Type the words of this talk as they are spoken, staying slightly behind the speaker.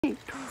Praise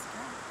God.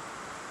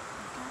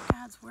 I've got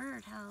God's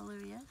word,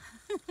 hallelujah.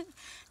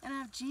 And I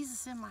have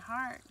Jesus in my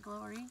heart,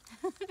 glory.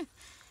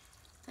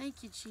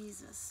 Thank you,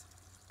 Jesus.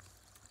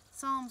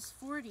 Psalms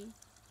 40,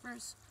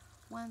 verse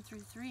 1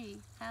 through 3,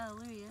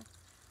 hallelujah.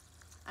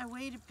 I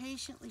waited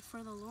patiently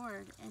for the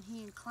Lord, and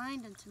he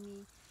inclined unto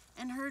me,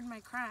 and heard my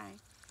cry.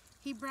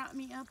 He brought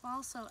me up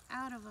also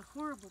out of a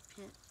horrible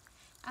pit,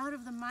 out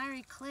of the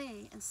miry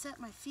clay, and set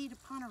my feet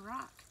upon a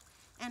rock,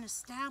 and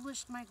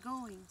established my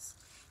goings.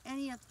 And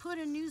he hath put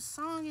a new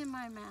song in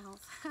my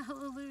mouth,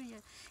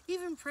 hallelujah,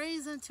 even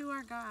praise unto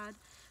our God.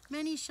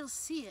 Many shall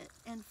see it,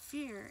 and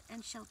fear,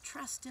 and shall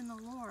trust in the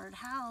Lord,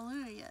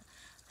 hallelujah.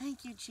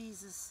 Thank you,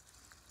 Jesus.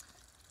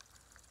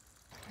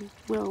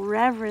 Will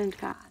reverend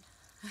God.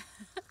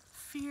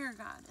 Fear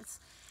God.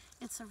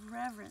 It's a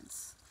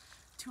reverence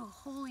to a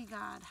holy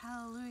God.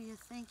 Hallelujah.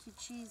 Thank you,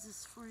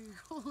 Jesus, for your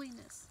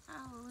holiness.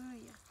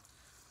 Hallelujah.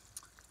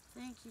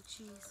 Thank you,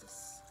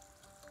 Jesus.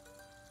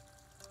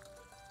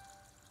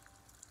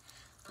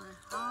 My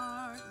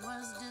heart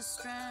was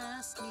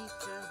distressed neath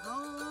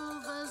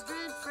Jehovah's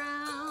dread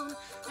frown,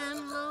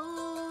 and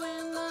lo,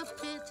 in the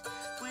pit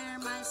where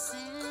my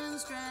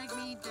sins dragged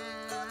me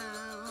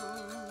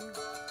down,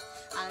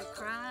 I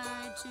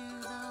cried to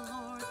the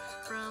Lord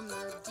from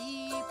the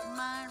deep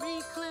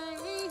miry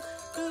clay,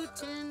 who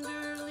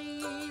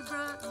tenderly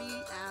brought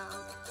me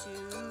out to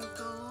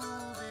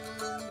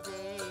golden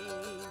day.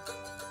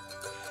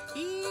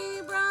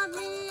 He brought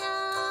me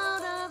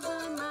out of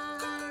the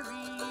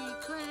miry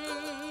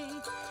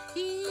clay.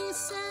 He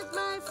set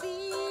my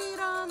feet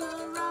on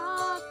the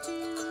rock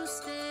to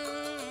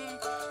stay.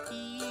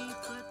 He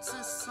puts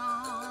a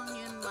song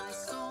in my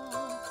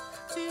soul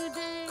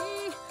today,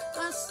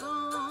 a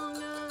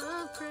song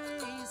of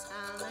praise,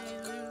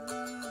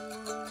 hallelujah.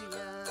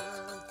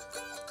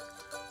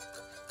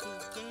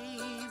 He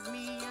gave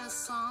me a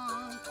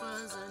song,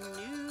 'twas a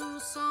new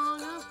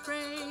song of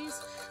praise.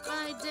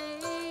 By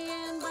day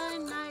and by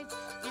night,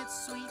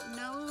 its sweet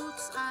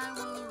notes I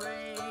will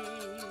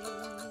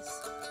raise.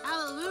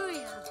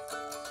 Hallelujah.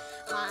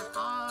 My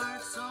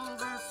heart's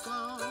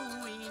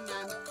overflowing,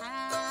 I'm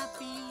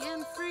happy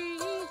and free.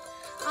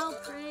 I'll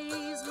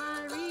praise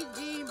my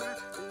Redeemer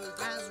who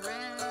has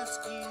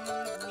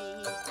rescued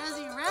me. Has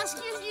he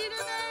rescued you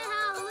today?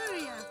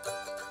 Hallelujah.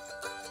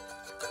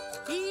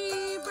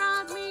 He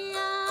brought me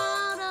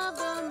out of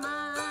the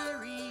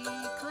miry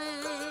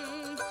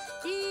clay.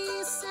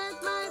 He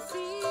set my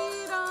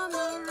feet on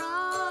the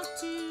rock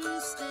to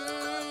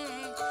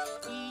stay.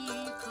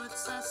 He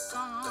puts a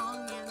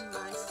song in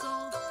my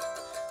soul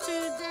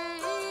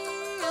today,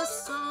 a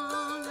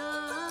song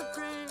of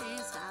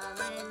praise,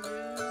 hallelujah.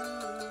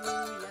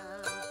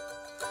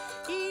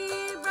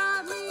 He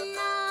brought me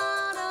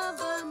out of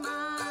the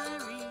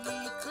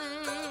miry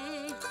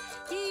clay.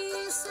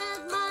 He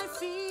set my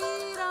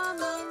feet on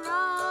the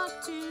rock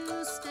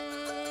to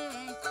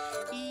stay.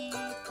 He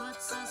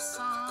puts a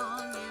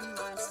song in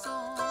my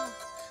soul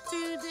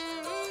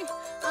today,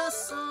 a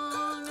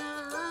song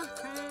of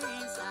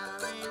praise,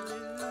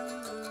 hallelujah.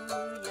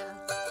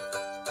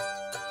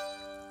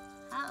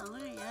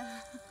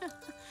 Hallelujah.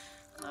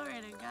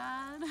 Glory to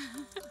God.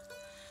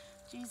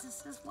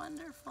 Jesus is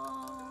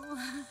wonderful.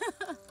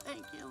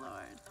 Thank you,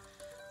 Lord.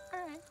 All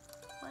right.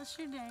 Bless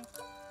your day.